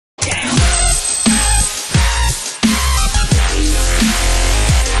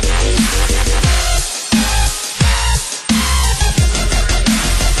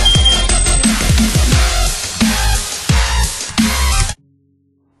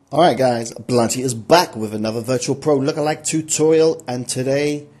Alright guys, Blanchy is back with another Virtual Pro lookalike tutorial, and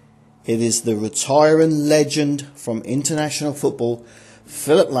today it is the retiring legend from international football,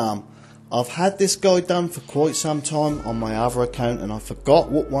 Philipp Lahm. I've had this guy done for quite some time on my other account and I forgot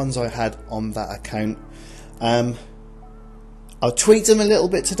what ones I had on that account. I've tweaked him a little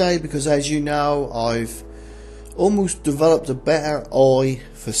bit today because, as you know, I've almost developed a better eye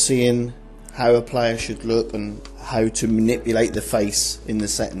for seeing how a player should look and how to manipulate the face in the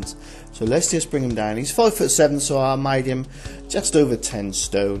settings. So let's just bring him down. He's 5'7", so I made him just over 10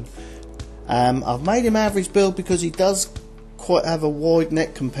 stone. I've made him average build because he does quite have a wide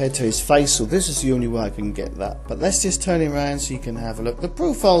neck compared to his face, so this is the only way I can get that. But let's just turn him around so you can have a look. The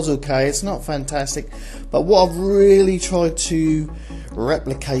profile's okay, it's not fantastic, but what I've really tried to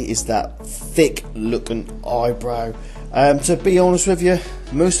replicate is that thick looking eyebrow. To be honest with you,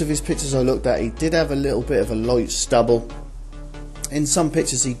 most of his pictures I looked at, he did have a little bit of a light stubble. In some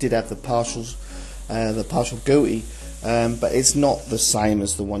pictures he did have the partial goatee, but it's not the same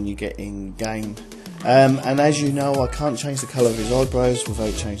as the one you get in game. And as you know, I can't change the colour of his eyebrows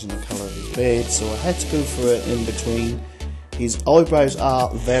without changing the colour of his beard, so I had to go for it in between. His eyebrows are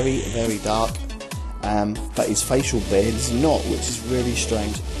very, very dark, but his facial beard is not, which is really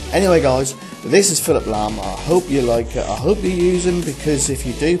strange. Anyway guys, this is Philipp Lahm. I hope you like it. I hope you use him, because if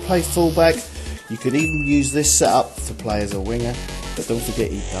you do play fullback, you could even use this setup to play as a winger. But don't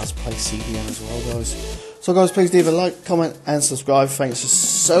forget, he does play CDM as well, guys. So guys, please leave a like, comment and subscribe. Thanks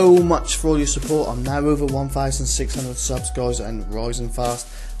so much for all your support. I'm now over 1,600 subs, guys, and rising fast.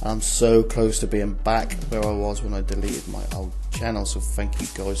 I'm so close to being back where I was when I deleted my old channel, so thank you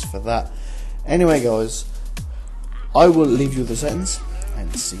guys for that. Anyway guys, I will leave you with the settings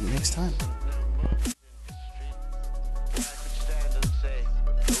and see you next time.